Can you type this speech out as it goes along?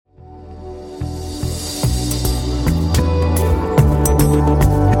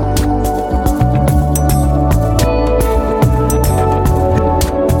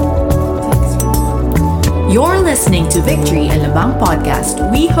to Victory Alabang podcast.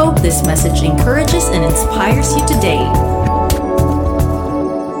 We hope this message encourages and inspires you today.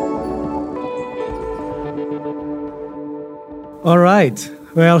 All right.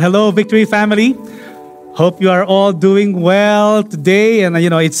 Well, hello, Victory family. Hope you are all doing well today. And,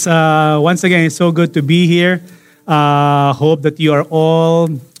 it's once again, it's so good to be here. Hope that you are all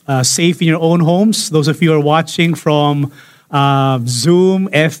safe in your own homes. Those of you who are watching from Zoom,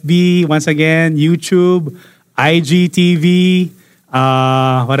 FB, once again, YouTube, IGTV,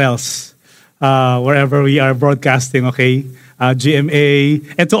 what else? Wherever we are broadcasting, okay?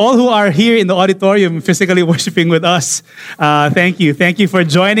 GMA. And to all who are here in the auditorium physically worshiping with us, thank you. Thank you for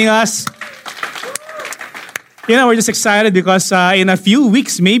joining us. We're just excited because in a few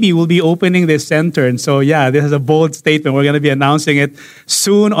weeks, maybe we'll be opening this center. And so, this is a bold statement. We're going to be announcing it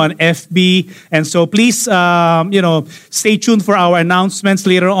soon on FB. And so please, stay tuned for our announcements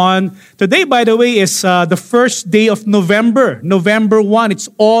later on. Today, by the way, is the first day of November, November 1. It's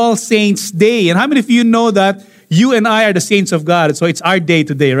All Saints Day. And how many of you know that you and I are the saints of God? So it's our day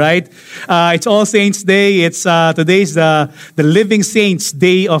today, right? It's All Saints Day. It's today's the Living Saints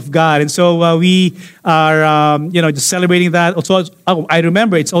Day of God. And so we are, just celebrating that. Also, I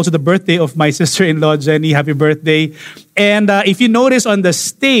remember it's also the birthday of my sister-in-law, Jenny. Happy birthday. And if you notice on the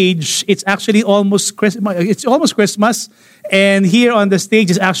stage, it's actually almost Christmas. It's almost Christmas. And here on the stage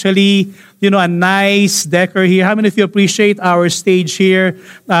is actually, a nice decor here. How many of you appreciate our stage here?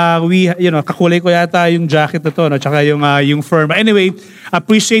 Kakulay ko yata yung jacket na to, no? Tsaka yung firm. Anyway,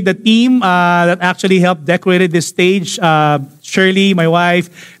 appreciate the team that actually helped decorate this stage. Shirley, my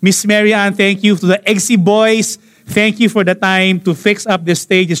wife, Miss Marianne, thank you. To the EGSI boys, thank you for the time to fix up this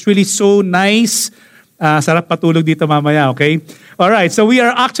stage. It's really so nice. Sarap patulog dito mamaya, okay? All right, so we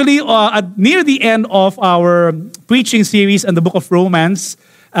are actually near the end of our preaching series on the book of Romans.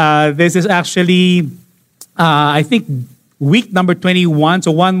 This is actually, I think, week number 21,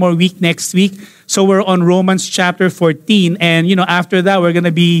 so one more week next week. So we're on Romans chapter 14. And, after that, we're going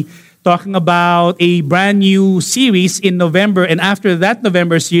to be talking about a brand new series in November. And after that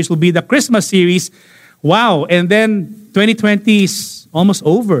November series will be the Christmas series. Wow, and then 2020 is almost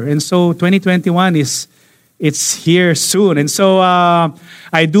over. And so 2021 it's here soon. And so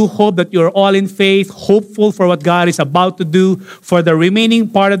I do hope that you're all in faith, hopeful for what God is about to do for the remaining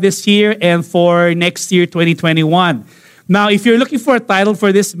part of this year and for next year, 2021. Now, if you're looking for a title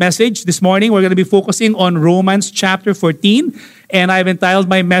for this message this morning, we're going to be focusing on Romans chapter 14. And I've entitled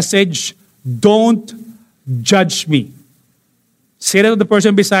my message, Don't Judge Me. Say that to the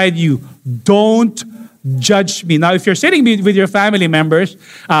person beside you, Don't judge me. Now, if you're sitting with your family members,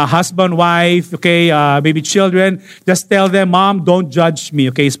 husband, wife, okay, maybe children, just tell them, Mom, don't judge me,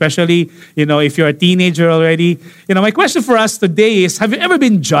 okay? Especially, if you're a teenager already. My question for us today is, have you ever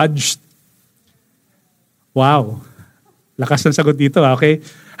been judged? Wow. Lakas ng sagot dito, okay?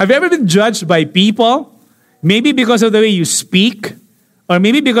 Have you ever been judged by people? Maybe because of the way you speak, or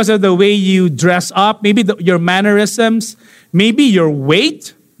maybe because of the way you dress up, maybe your mannerisms, maybe your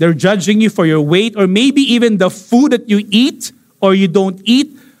weight. They're judging you for your weight, or maybe even the food that you eat or you don't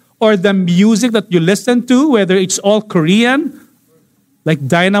eat, or the music that you listen to, whether it's all Korean, like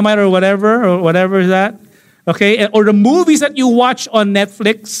Dynamite or whatever is that, okay? Or the movies that you watch on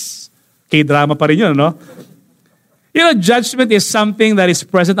Netflix. K-drama pa rin yun, no? Judgment is something that is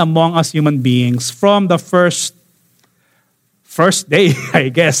present among us human beings from the first day, I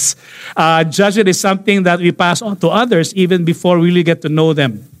guess. Judgment is something that we pass on to others even before we really get to know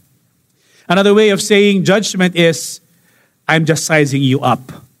them. Another way of saying judgment is, I'm just sizing you up.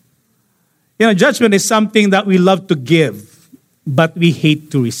 Judgment is something that we love to give, but we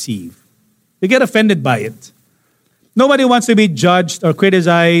hate to receive. We get offended by it. Nobody wants to be judged or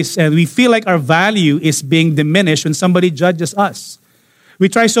criticized, and we feel like our value is being diminished when somebody judges us. We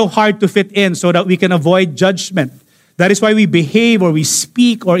try so hard to fit in so that we can avoid judgment. That is why we behave or we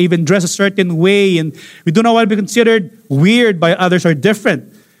speak or even dress a certain way, and we do not want to be considered weird by others or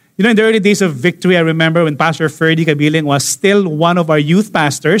different. In the early days of Victory, I remember when Pastor Ferdy Kabiling was still one of our youth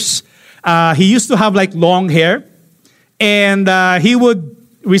pastors, he used to have like long hair, and he would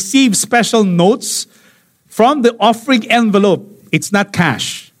receive special notes from the offering envelope. It's not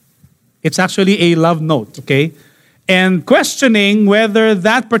cash. It's actually a love note, okay? And questioning whether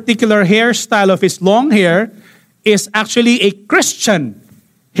that particular hairstyle of his long hair is actually a Christian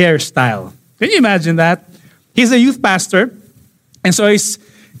hairstyle. Can you imagine that? He's a youth pastor, and so he's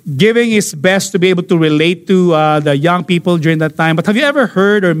giving his best to be able to relate to the young people during that time. But have you ever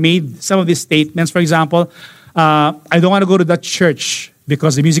heard or made some of these statements? For example, I don't want to go to that church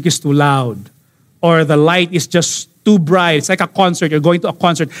because the music is too loud, or the light is just too bright. It's like a concert. You're going to a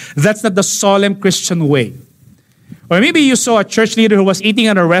concert. That's not the solemn Christian way. Or maybe you saw a church leader who was eating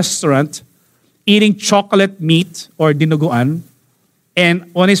at a restaurant, eating chocolate meat or dinuguan,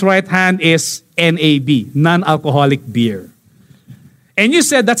 and on his right hand is NAB, non-alcoholic beer. And you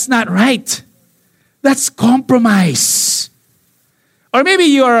said, that's not right. That's compromise. Or maybe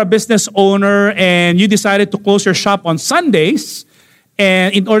you are a business owner and you decided to close your shop on Sundays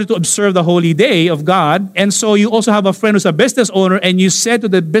and in order to observe the holy day of God. And so you also have a friend who's a business owner and you said to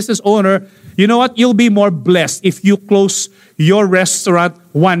the business owner, you know what, you'll be more blessed if you close your restaurant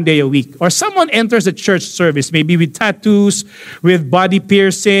one day a week. Or someone enters a church service, maybe with tattoos, with body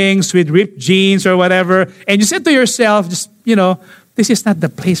piercings, with ripped jeans or whatever. And you said to yourself, this is not the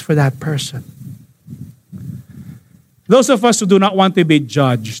place for that person. Those of us who do not want to be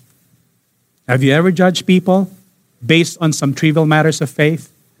judged, have you ever judged people based on some trivial matters of faith?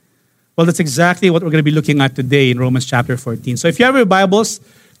 Well, that's exactly what we're going to be looking at today in Romans chapter 14. So if you have your Bibles,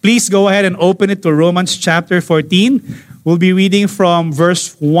 please go ahead and open it to Romans chapter 14. We'll be reading from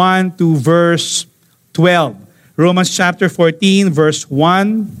verse 1 to verse 12. Romans chapter 14, verse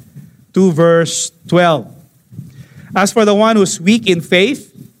 1 to verse 12. As for the one who's weak in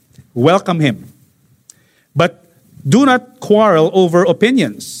faith, welcome him. But do not quarrel over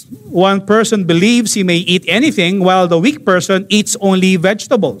opinions. One person believes he may eat anything, while the weak person eats only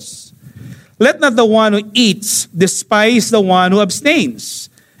vegetables. Let not the one who eats despise the one who abstains.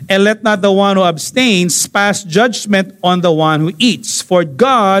 And let not the one who abstains pass judgment on the one who eats, for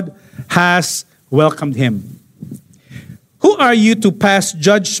God has welcomed him. Who are you to pass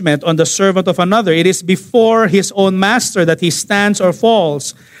judgment on the servant of another? It is before his own master that he stands or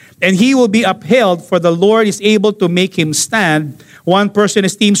falls, and he will be upheld, for the Lord is able to make him stand. One person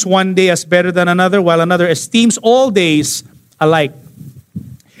esteems one day as better than another, while another esteems all days alike.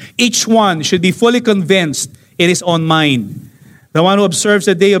 Each one should be fully convinced in his own mind. The one who observes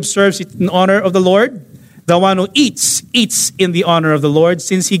a day observes it in honor of the Lord. The one who eats, eats in the honor of the Lord,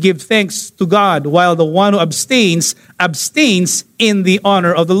 since he gives thanks to God, while the one who abstains, abstains in the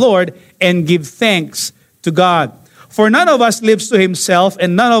honor of the Lord and gives thanks to God. For none of us lives to himself,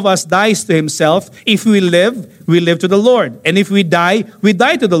 and none of us dies to himself. If we live to the Lord. And if we die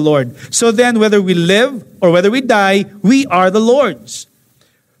to the Lord. So then, whether we live or whether we die, we are the Lord's.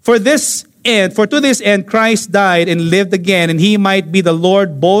 For to this end, Christ died and lived again, and he might be the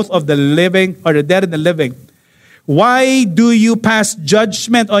Lord both of the living, or the dead and the living. Why do you pass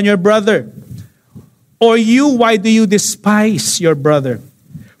judgment on your brother? Or why do you despise your brother?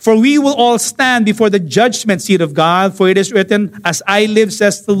 For we will all stand before the judgment seat of God. For it is written, as I live,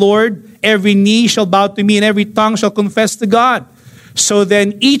 says the Lord, every knee shall bow to me and every tongue shall confess to God. So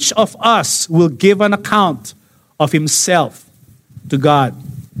then each of us will give an account of himself to God.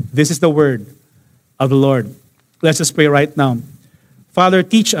 This is the word of the Lord. Let's just pray right now. Father,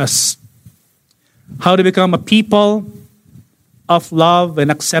 teach us how to become a people of love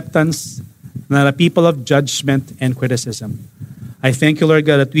and acceptance, not a people of judgment and criticism. I thank you, Lord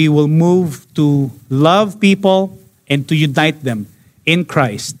God, that we will move to love people and to unite them in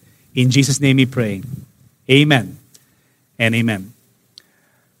Christ. In Jesus' name we pray. Amen and amen.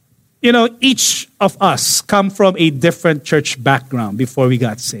 Each of us come from a different church background before we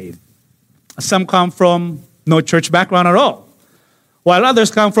got saved. Some come from no church background at all, while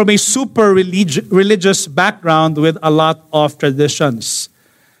others come from a super religious background with a lot of traditions.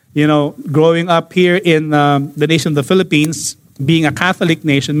 Growing up here in the nation of the Philippines, being a Catholic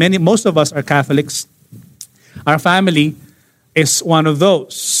nation, most of us are Catholics. Our family is one of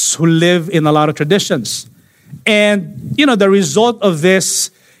those who live in a lot of traditions. And, the result of this,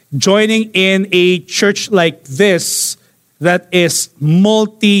 joining in a church like this that is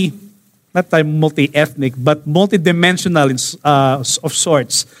not multi-ethnic, but multi-dimensional of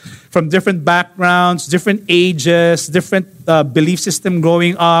sorts, from different backgrounds, different ages, different belief system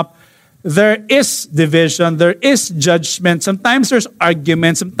growing up, there is division, there is judgment, sometimes there's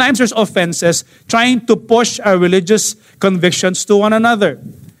arguments, sometimes there's offenses, trying to push our religious convictions to one another.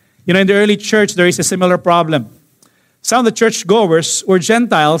 In the early church, there is a similar problem. Some of the churchgoers were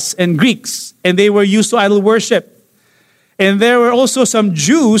Gentiles and Greeks, and they were used to idol worship. And there were also some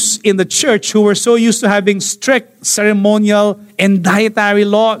Jews in the church who were so used to having strict ceremonial and dietary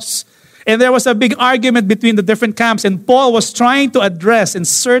laws. And there was a big argument between the different camps, and Paul was trying to address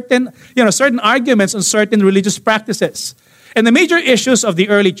certain arguments on certain religious practices. And the major issues of the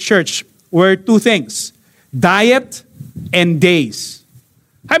early church were two things: diet and days.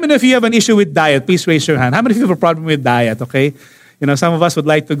 How many of you have an issue with diet? Please raise your hand. How many of you have a problem with diet? Okay, some of us would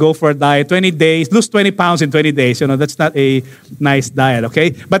like to go for a diet, 20 days, lose 20 pounds in 20 days. That's not a nice diet.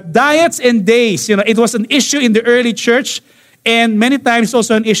 Okay, but diets and days, it was an issue in the early church. And many times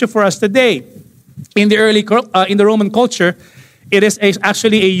also an issue for us today. In the Roman culture, it is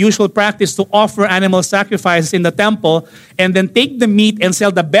actually a usual practice to offer animal sacrifices in the temple and then take the meat and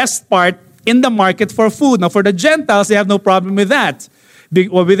sell the best part in the market for food. Now, for the Gentiles, they have no problem with that,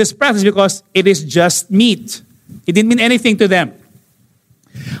 or with this practice, because it is just meat. It didn't mean anything to them.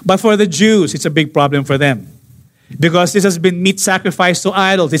 But for the Jews, it's a big problem for them, because this has been meat sacrificed to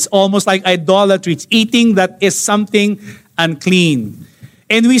idols. It's almost like idolatry. It's eating that is something unclean.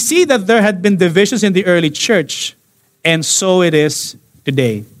 And we see that there had been divisions in the early church, and so it is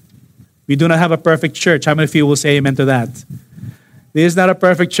today. We do not have a perfect church. How many of you will say amen to that? This is not a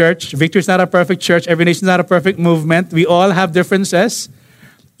perfect church. Victory is not a perfect church. Every Nation is not a perfect movement. We all have differences.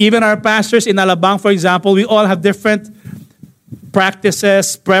 Even our pastors in Alabang, for example, we all have different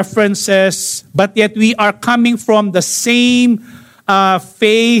practices, preferences, but yet we are coming from the same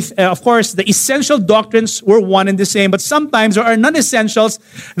faith. Of course, the essential doctrines were one and the same, but sometimes there are non-essentials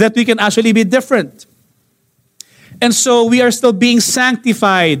that we can actually be different. And so we are still being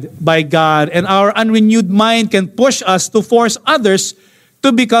sanctified by God, and our unrenewed mind can push us to force others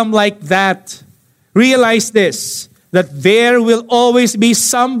to become like that. Realize this, that there will always be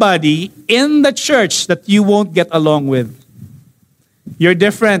somebody in the church that you won't get along with. You're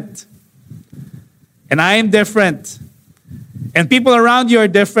different. And I am different. And people around you are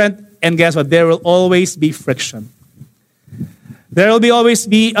different. And guess what? There will always be friction. There will always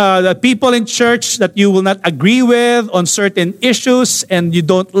be the people in church that you will not agree with on certain issues and you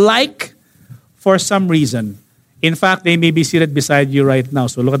don't like for some reason. In fact, they may be seated beside you right now.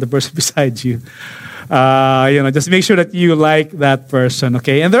 So look at the person beside you. Just make sure that you like that person,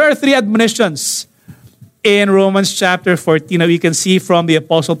 okay? And there are 3 admonitions in Romans chapter 14 that we can see from the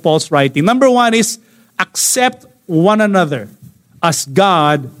Apostle Paul's writing. Number 1 is accept one another as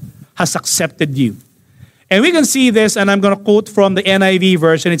God has accepted you. And we can see this, and I'm going to quote from the NIV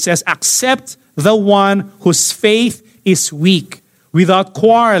version. It says, accept the one whose faith is weak without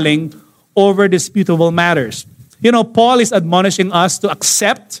quarreling over disputable matters. Paul is admonishing us to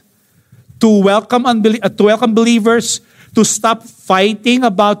accept, to welcome believers, to stop fighting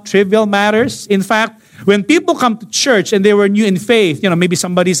about trivial matters. In fact, when people come to church and they were new in faith, maybe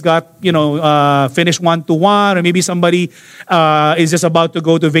somebody's got, finished 1-1, or maybe somebody is just about to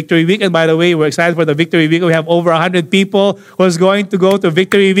go to Victory Week. And by the way, we're excited for the Victory Week. We have over 100 people who's going to go to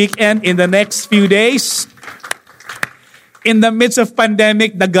Victory Weekend in the next few days. In the midst of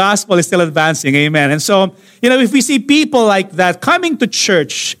pandemic, the gospel is still advancing. Amen. And so, if we see people like that coming to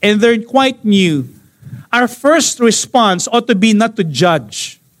church and they're quite new, our first response ought to be not to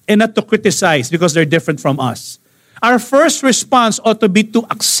judge and not to criticize because they're different from us. Our first response ought to be to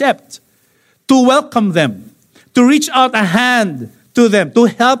accept, to welcome them, to reach out a hand to them, to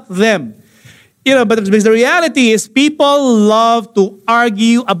help them. But the reality is people love to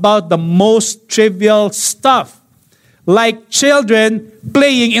argue about the most trivial stuff. Like children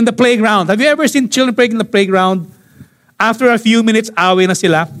playing in the playground. Have you ever seen children playing in the playground? After a few minutes, away na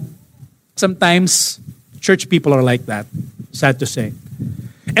sila. Sometimes, church people are like that. Sad to say.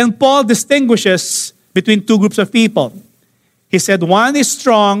 And Paul distinguishes between 2 groups of people. He said one is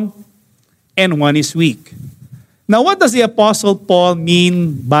strong and one is weak. Now, what does the Apostle Paul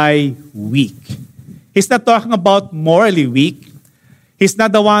mean by weak? He's not talking about morally weak. He's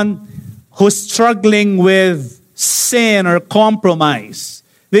not the one who's struggling with sin or compromise.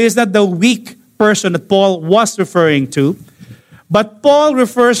 This is not the weak person that Paul was referring to. But Paul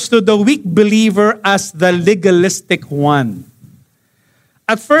refers to the weak believer as the legalistic one.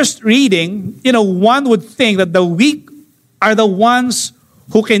 At first reading, one would think that the weak are the ones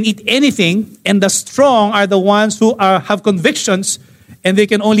who can eat anything, and the strong are the ones who have convictions and they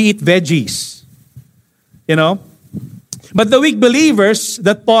can only eat veggies. But the weak believers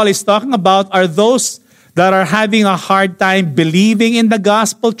that Paul is talking about are those that are having a hard time believing in the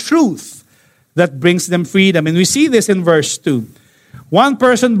gospel truth that brings them freedom. And we see this in verse 2. One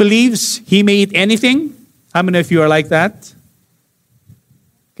person believes he may eat anything. How many of you are like that?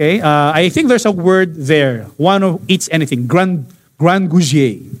 Okay, I think there's a word there. One who eats anything. Grand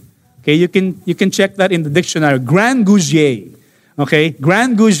gougier. Okay, you can check that in the dictionary. Grand gougier. Okay,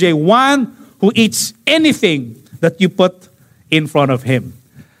 grand gougier. One who eats anything that you put in front of him.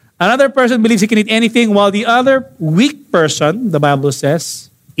 Another person believes he can eat anything, while the other weak person, the Bible says,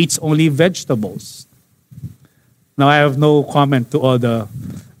 eats only vegetables. Now, I have no comment to all the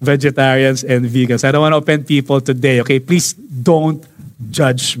vegetarians and vegans. I don't want to offend people today, okay? Please don't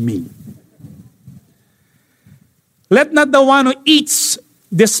judge me. Let not the one who eats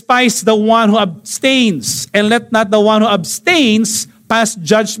despise the one who abstains, and let not the one who abstains pass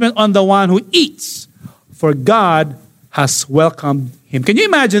judgment on the one who eats, for God has welcomed him. Can you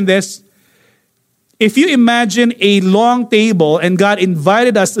imagine this? If you imagine a long table and God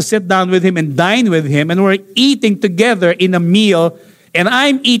invited us to sit down with Him and dine with Him, and we're eating together in a meal, and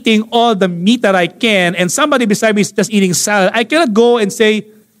I'm eating all the meat that I can, and somebody beside me is just eating salad, I cannot go and say,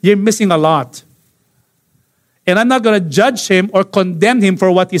 you're missing a lot. And I'm not going to judge him or condemn him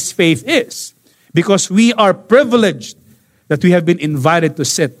for what his faith is, because we are privileged that we have been invited to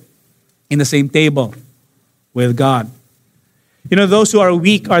sit in the same table with God. You know, those who are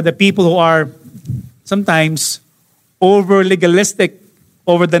weak are the people who are sometimes over legalistic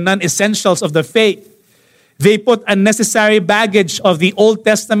over the non-essentials of the faith. They put unnecessary baggage of the Old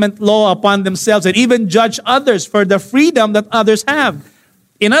Testament law upon themselves and even judge others for the freedom that others have.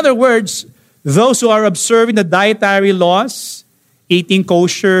 In other words, those who are observing the dietary laws, eating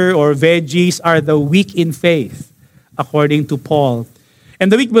kosher or veggies, are the weak in faith, according to Paul.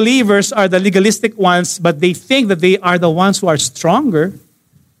 And the weak believers are the legalistic ones, but they think that they are the ones who are stronger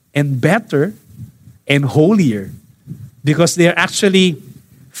and better and holier, because they are actually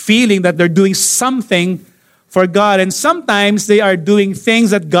feeling that they're doing something for God. And sometimes they are doing things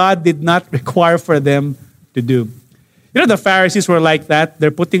that God did not require for them to do. You know, the Pharisees were like that.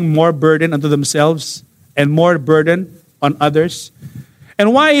 They're putting more burden onto themselves and more burden on others.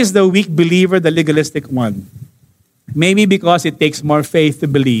 And why is the weak believer the legalistic one? Maybe because it takes more faith to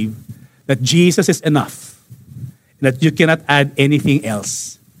believe that Jesus is enough, that you cannot add anything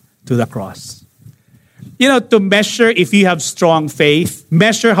else to the cross. You know, to measure if you have strong faith,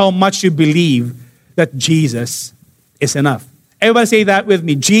 measure how much you believe that Jesus is enough. Everybody say that with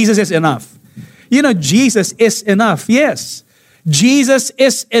me. Jesus is enough. You know, Jesus is enough. Yes. Jesus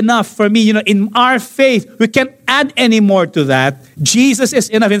is enough for me. You know, in our faith, we can't add any more to that. Jesus is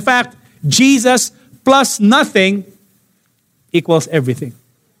enough. In fact, Jesus plus nothing equals everything.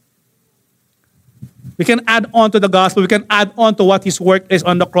 We can add on to the gospel. We can add on to what His work is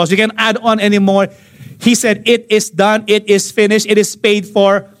on the cross. We can add on anymore. He said, it is done. It is finished. It is paid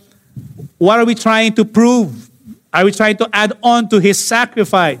for. What are we trying to prove? Are we trying to add on to His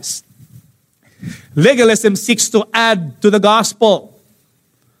sacrifice? Legalism seeks to add to the gospel.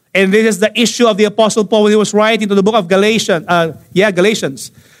 And this is the issue of the Apostle Paul when he was writing to the book of Galatians.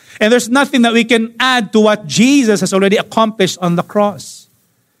 And there's nothing that we can add to what Jesus has already accomplished on the cross.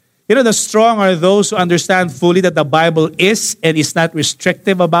 You know, the strong are those who understand fully that the Bible is and is not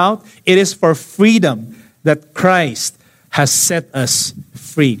restrictive about. It is for freedom that Christ has set us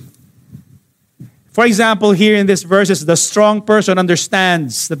free. For example, here in these verses, the strong person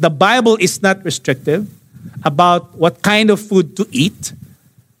understands that the Bible is not restrictive about what kind of food to eat.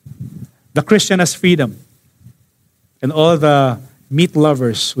 The Christian has freedom. And all the meat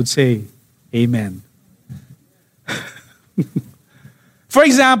lovers would say, amen. For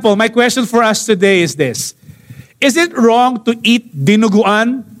example, my question for us today is this. Is it wrong to eat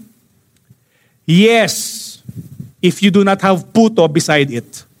dinuguan? Yes, if you do not have puto beside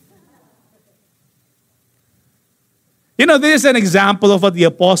it. You know, this is an example of what the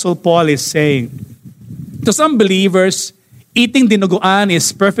Apostle Paul is saying. To some believers, eating dinuguan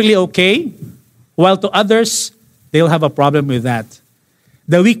is perfectly okay, while to others, they'll have a problem with that.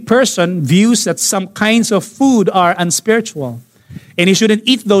 The weak person views that some kinds of food are unspiritual, and he shouldn't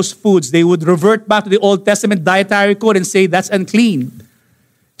eat those foods. They would revert back to the Old Testament dietary code and say that's unclean.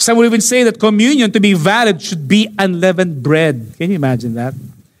 Some would even say that communion, to be valid, should be unleavened bread. Can you imagine that?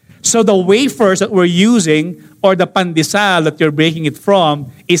 So the wafers that we're using, or the pandesal that you're breaking it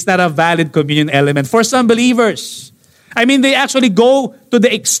from, is not a valid communion element for some believers. I mean, they actually go to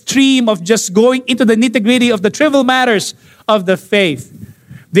the extreme of just going into the nitty-gritty of the trivial matters of the faith.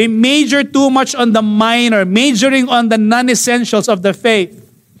 They major too much on the minor, majoring on the non-essentials of the faith.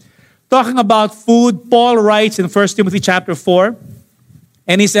 Talking about food, Paul writes in 1 Timothy chapter 4,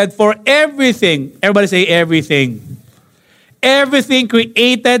 and he said, for everything, everybody say everything. Everything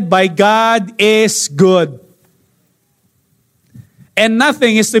created by God is good. And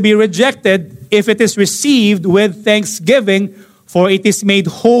nothing is to be rejected if it is received with thanksgiving, for it is made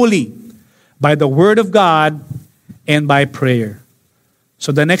holy by the word of God and by prayer.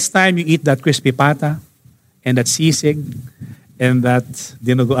 So the next time you eat that crispy pata and that sisig and that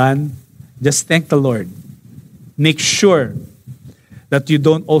dinuguan, just thank the Lord. Make sure that you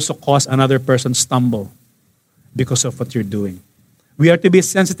don't also cause another person stumble because of what you're doing. We are to be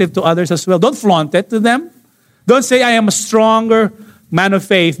sensitive to others as well. Don't flaunt it to them. Don't say, I am a stronger man of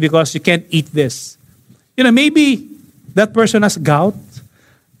faith because you can't eat this. You know, maybe that person has gout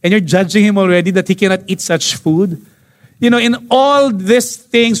and you're judging him already that he cannot eat such food. You know, in all these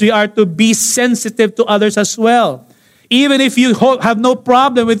things, we are to be sensitive to others as well. Even if you have no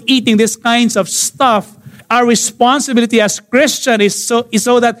problem with eating these kinds of stuff, our responsibility as Christians is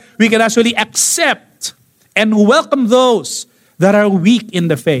so that we can actually accept and welcome those that are weak in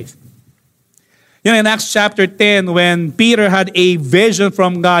the faith. In Acts chapter 10, when Peter had a vision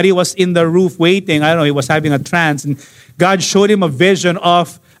from God, he was in the roof waiting. I don't know, he was having a trance, and God showed him a vision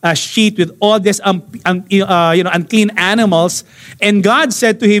of a sheet with all these unclean animals, and God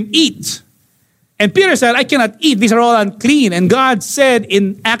said to him, "Eat." And Peter said, "I cannot eat. These are all unclean." And God said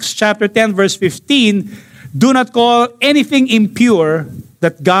in Acts chapter 10, verse 15, "Do not call anything impure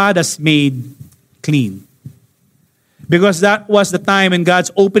that God has made clean." Because that was the time when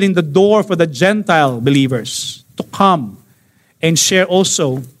God's opening the door for the Gentile believers to come and share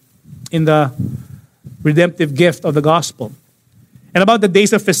also in the redemptive gift of the gospel. And about the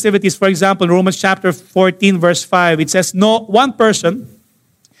days of festivities, for example, in Romans chapter 14, verse 5, it says, "No, one person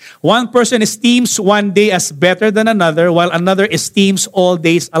esteems one day as better than another, while another esteems all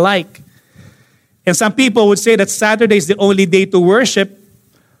days alike." And some people would say that Saturday is the only day to worship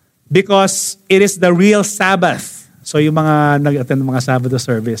because it is the real Sabbath. So yung mga nag-attend ng mga Sabbath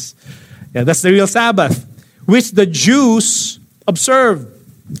service. Yeah, that's the real Sabbath, which the Jews observe.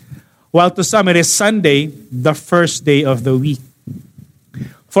 While to some it is Sunday, the first day of the week.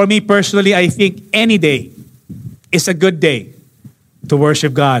 For me personally, I think any day is a good day to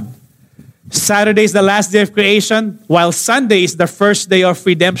worship God. Saturday is the last day of creation, while Sunday is the first day of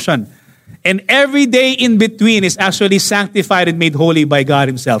redemption. And every day in between is actually sanctified and made holy by God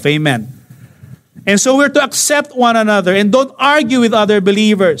Himself. Amen. And so we're to accept one another and don't argue with other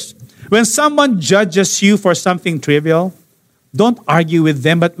believers. When someone judges you for something trivial, don't argue with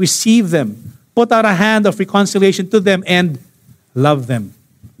them, but receive them. Put out a hand of reconciliation to them and love them.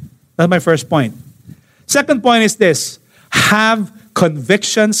 That's my first point. Second point is this: have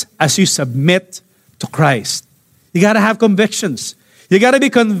convictions as you submit to Christ. You got to have convictions. You got to be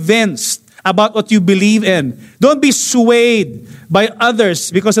convinced about what you believe in. Don't be swayed by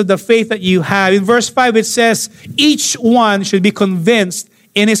others because of the faith that you have. In verse 5 it says, each one should be convinced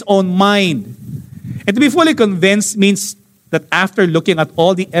in his own mind. And to be fully convinced means that after looking at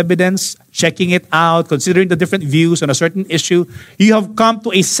all the evidence, checking it out, considering the different views on a certain issue, you have come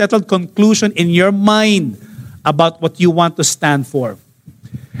to a settled conclusion in your mind about what you want to stand for.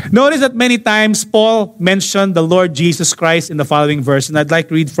 Notice that many times Paul mentioned the Lord Jesus Christ in the following verse, and I'd like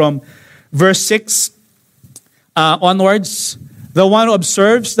to read from verse 6 onwards. The one who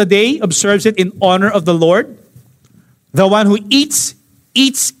observes the day observes it in honor of the Lord. The one who eats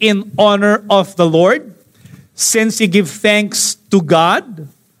in honor of the Lord, since he gives thanks to God.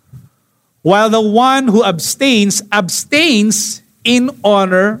 While the one who abstains in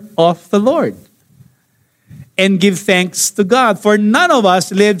honor of the Lord, and give thanks to God. For none of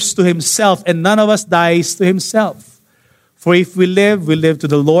us lives to himself, and none of us dies to himself. For if we live to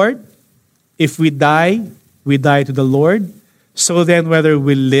the Lord. If we die to the Lord. So then whether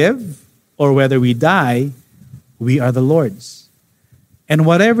we live or whether we die, we are the Lord's. And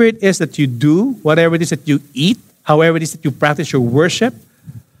whatever it is that you do, whatever it is that you eat, however it is that you practice your worship,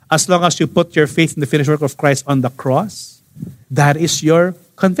 as long as you put your faith in the finished work of Christ on the cross, that is your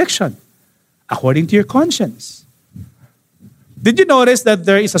conviction, according to your conscience. Did you notice that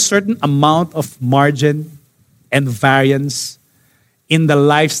there is a certain amount of margin and variance in the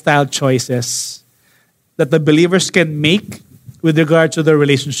lifestyle choices that the believers can make with regard to their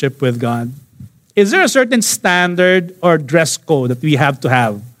relationship with God? Is there a certain standard or dress code that we have to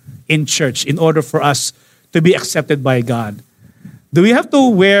have in church in order for us to be accepted by God? Do we have to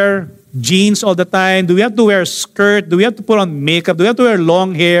wear jeans all the time? Do we have to wear a skirt? Do we have to put on makeup? Do we have to wear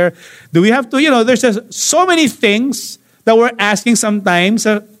long hair? Do we have to, there's just so many things that we're asking sometimes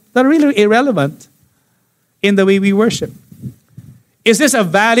that are really irrelevant in the way we worship. Is this a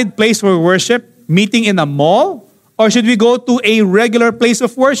valid place for worship, meeting in a mall? Or should we go to a regular place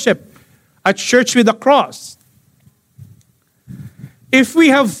of worship, a church with a cross? If we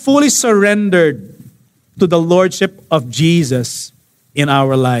have fully surrendered to the Lordship of Jesus in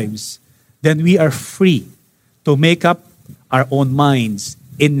our lives, then we are free to make up our own minds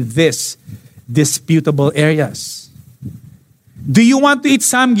in these disputable areas. Do you want to eat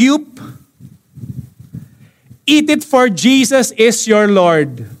samgyup? Eat it, for Jesus is your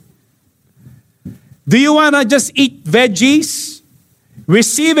Lord. Do you want to just eat veggies?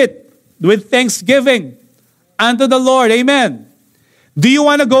 Receive it with thanksgiving unto the Lord. Amen. Do you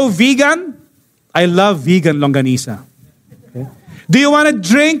want to go vegan? I love vegan longanisa. Okay. Do you want to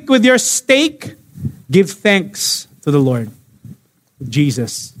drink with your steak? Give thanks to the Lord.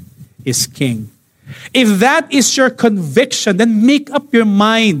 Jesus is King. If that is your conviction, then make up your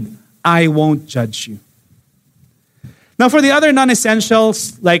mind. I won't judge you. Now, for the other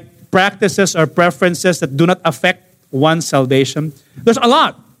non-essentials, like practices or preferences that do not affect one's salvation, there's a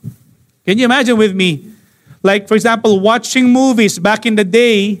lot. Can you imagine with me Like, for example, watching movies back in the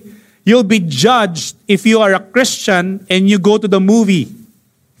day, you'll be judged if you are a Christian and you go to the movie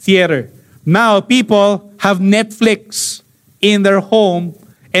theater. Now, people have Netflix in their home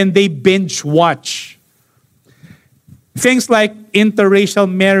and they binge watch. Things like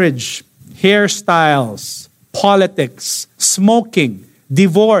interracial marriage, hairstyles, politics, smoking,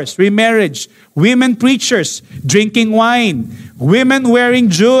 divorce, remarriage, women preachers, drinking wine, women wearing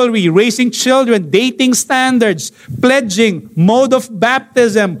jewelry, raising children, dating standards, pledging, mode of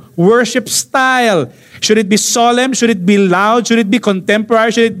baptism, worship style. Should it be solemn? Should it be loud? Should it be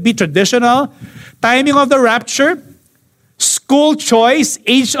contemporary? Should it be traditional? Timing of the rapture, school choice,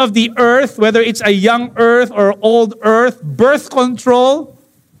 age of the earth, whether it's a young earth or old earth, birth control,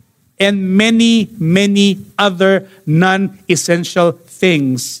 and many, many other non-essential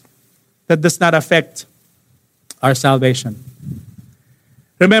things that does not affect our salvation.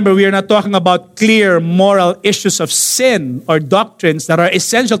 Remember, we are not talking about clear moral issues of sin or doctrines that are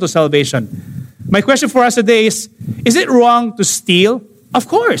essential to salvation. My question for us today is it wrong to steal? Of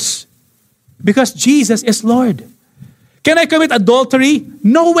course, because Jesus is Lord. Can I commit adultery?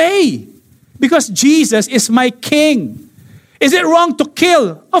 No way, because Jesus is my King. Is it wrong to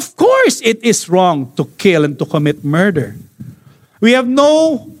kill? Of course it is wrong to kill and to commit murder. We have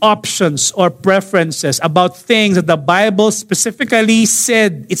no options or preferences about things that the Bible specifically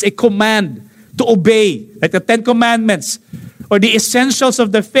said it's a command to obey, like the Ten Commandments, or the essentials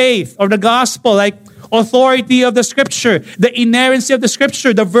of the faith, or the gospel, like authority of the Scripture, the inerrancy of the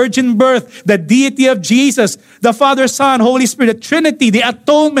Scripture, the virgin birth, the deity of Jesus, the Father, Son, Holy Spirit, the Trinity, the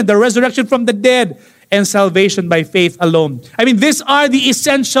atonement, the resurrection from the dead, and salvation by faith alone. I mean, these are the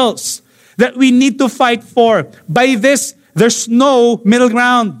essentials that we need to fight for. By this, there's no middle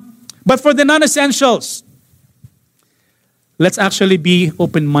ground. But for the non-essentials, let's actually be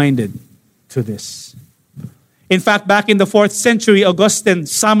open-minded to this. In fact, back in the 4th century, Augustine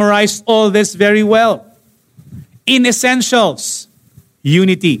summarized all this very well. In essentials,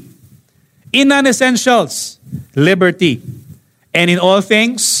 unity. In non-essentials, liberty. And in all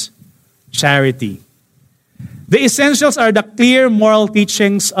things, charity. The essentials are the clear moral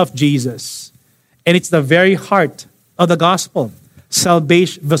teachings of Jesus. And it's the very heart of the gospel.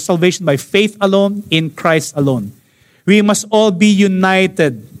 The salvation by faith alone, in Christ alone. We must all be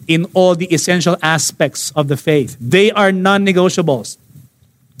united in all the essential aspects of the faith. They are non-negotiables.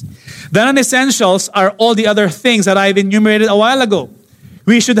 The non-essentials are all the other things that I've enumerated a while ago.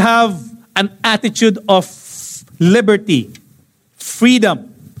 We should have an attitude of liberty,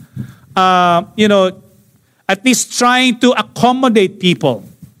 freedom, at least trying to accommodate people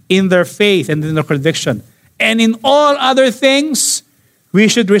in their faith and in their conviction. And in all other things, we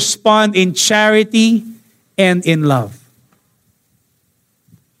should respond in charity and in love.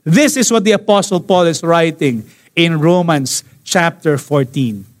 This is what the Apostle Paul is writing in Romans chapter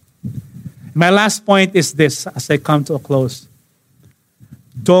 14. My last point is this as I come to a close.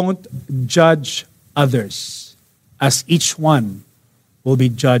 Don't judge others, as each one will be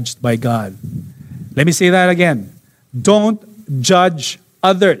judged by God. Let me say that again. Don't judge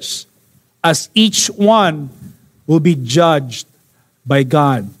others, as each one will be judged by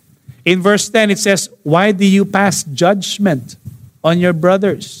God. In verse 10, it says, "Why do you pass judgment on your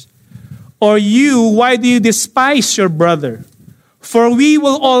brothers? Or you, why do you despise your brother? For we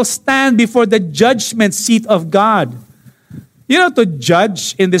will all stand before the judgment seat of God." To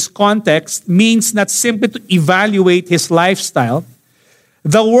judge in this context means not simply to evaluate his lifestyle.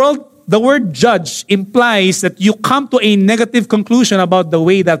 The word judge implies that you come to a negative conclusion about the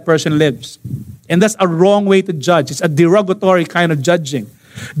way that person lives. And that's a wrong way to judge. It's a derogatory kind of judging.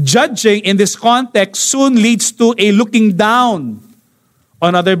 Judging in this context soon leads to a looking down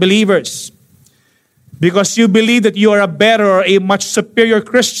on other believers. Because you believe that you are a better or a much superior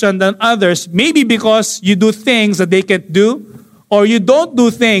Christian than others, maybe because you do things that they can't do, or you don't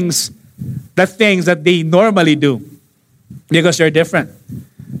do things that they normally do, because you're different.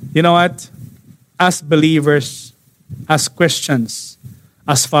 You know what? As believers, as Christians,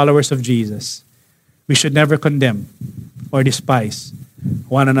 as followers of Jesus, we should never condemn or despise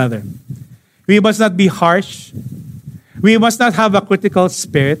one another. We must not be harsh. We must not have a critical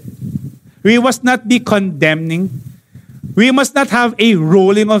spirit. We must not be condemning. We must not have a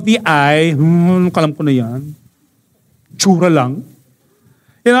rolling of the eye. Kalam ko na yan. Tsura lang.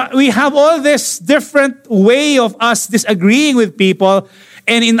 We have all this different way of us disagreeing with people,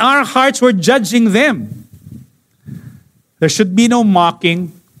 and in our hearts, we're judging them. There should be no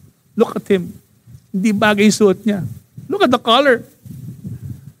mocking. Look at him. Hindi bagay yung suot niya. Look at the color.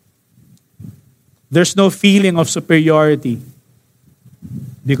 There's no feeling of superiority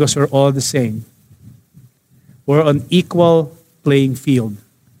because we're all the same. we're on equal playing field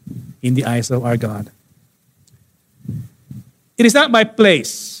in the eyes of our God. It is not my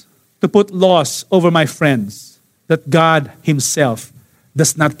place to put laws over my friends that God Himself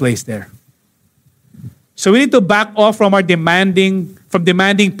does not place there. So we need to back off from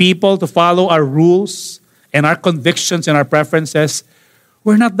demanding people to follow our rules and our convictions and our preferences.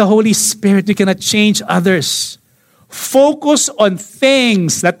 We're not the Holy Spirit. We cannot change others. Focus on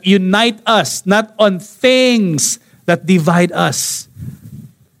things that unite us, not on things that divide us.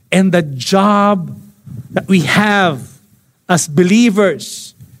 And the job that we have as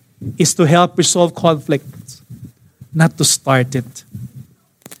believers is to help resolve conflict, not to start it.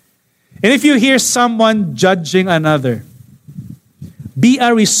 And if you hear someone judging another, be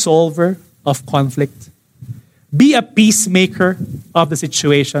a resolver of conflict. Be a peacemaker of the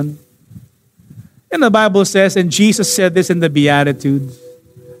situation. And the Bible says, and Jesus said this in the Beatitudes,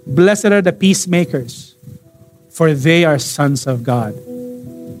 blessed are the peacemakers, for they are sons of God.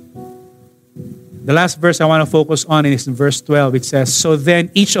 The last verse I want to focus on is in verse 12. It says, so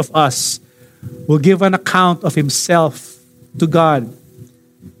then each of us will give an account of himself to God.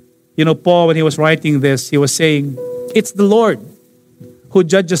 You know, Paul, when he was writing this, he was saying, it's the Lord who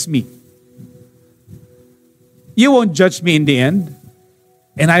judges me. You won't judge me in the end.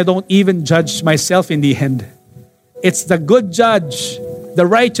 And I don't even judge myself in the end. It's the good judge, the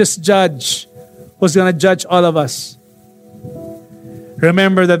righteous judge, who's going to judge all of us.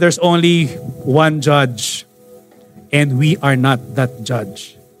 Remember that there's only one judge, and we are not that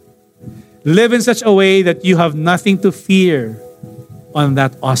judge. Live in such a way that you have nothing to fear on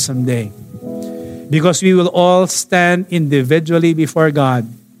that awesome day. Because we will all stand individually before God.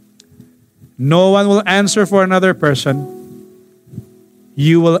 No one will answer for another person.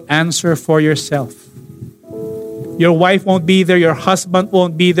 You will answer for yourself. Your wife won't be there. Your husband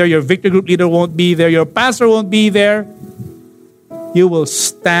won't be there. Your victory group leader won't be there. Your pastor won't be there. You will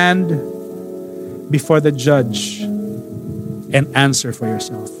stand before the judge and answer for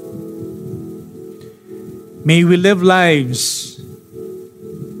yourself. May we live lives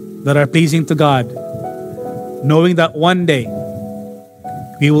that are pleasing to God, knowing that one day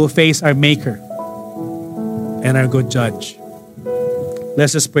we will face our Maker and our good judge.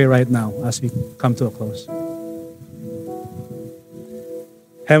 Let's just pray right now as we come to a close.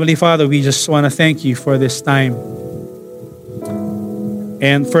 Heavenly Father, we just want to thank you for this time.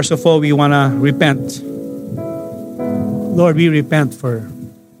 And first of all, we want to repent. Lord, we repent for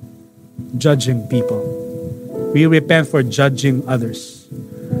judging people. We repent for judging others.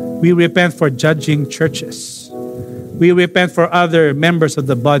 We repent for judging churches. We repent for other members of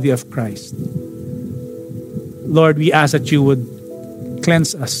the body of Christ. Lord, we ask that you would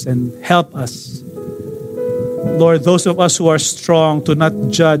cleanse us and help us. Lord, those of us who are strong to not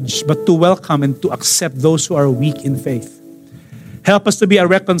judge, but to welcome and to accept those who are weak in faith. Help us to be a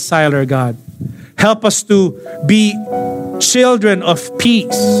reconciler, God. Help us to be children of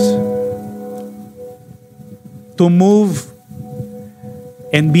peace. To move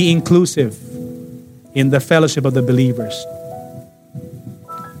and be inclusive in the fellowship of the believers.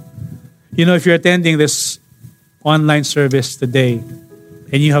 You know, if you're attending this online service today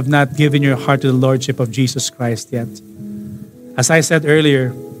and you have not given your heart to the Lordship of Jesus Christ yet, as I said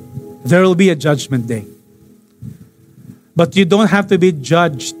earlier, there will be a judgment day. But you don't have to be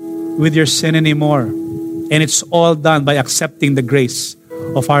judged with your sin anymore. And it's all done by accepting the grace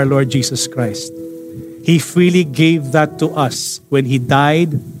of our Lord Jesus Christ. He freely gave that to us when He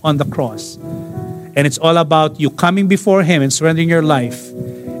died on the cross. And it's all about you coming before Him and surrendering your life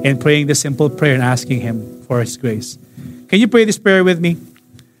and praying the simple prayer and asking Him for His grace. Can you pray this prayer with me?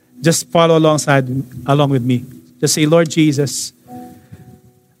 Just follow along with me. Just say, Lord Jesus,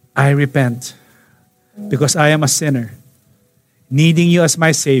 I repent because I am a sinner, needing you as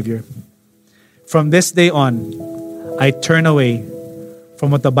my Savior. From this day on, I turn away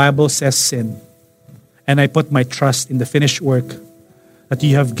from what the Bible says sin, and I put my trust in the finished work that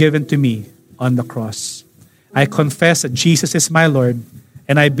you have given to me on the cross. I confess that Jesus is my Lord,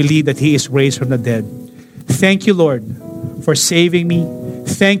 and I believe that He is raised from the dead. Thank you, Lord, for saving me.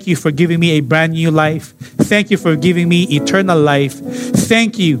 Thank you for giving me a brand new life. Thank you for giving me eternal life.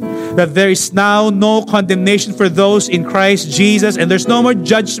 Thank you that there is now no condemnation for those in Christ Jesus, and there's no more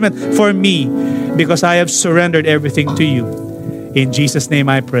judgment for me because I have surrendered everything to you. In Jesus' name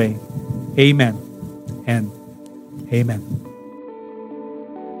I pray. Amen and amen.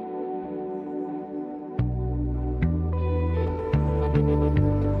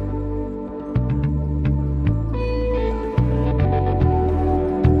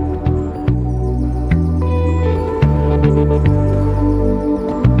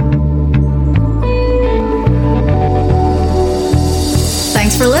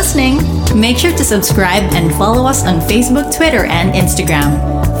 for listening. Make sure to subscribe and follow us on Facebook, Twitter, and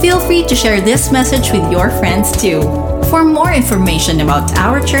Instagram. Feel free to share this message with your friends too. For more information about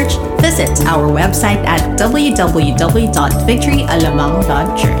our church, visit our website at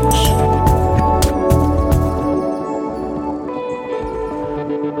www.victoryalamang.church.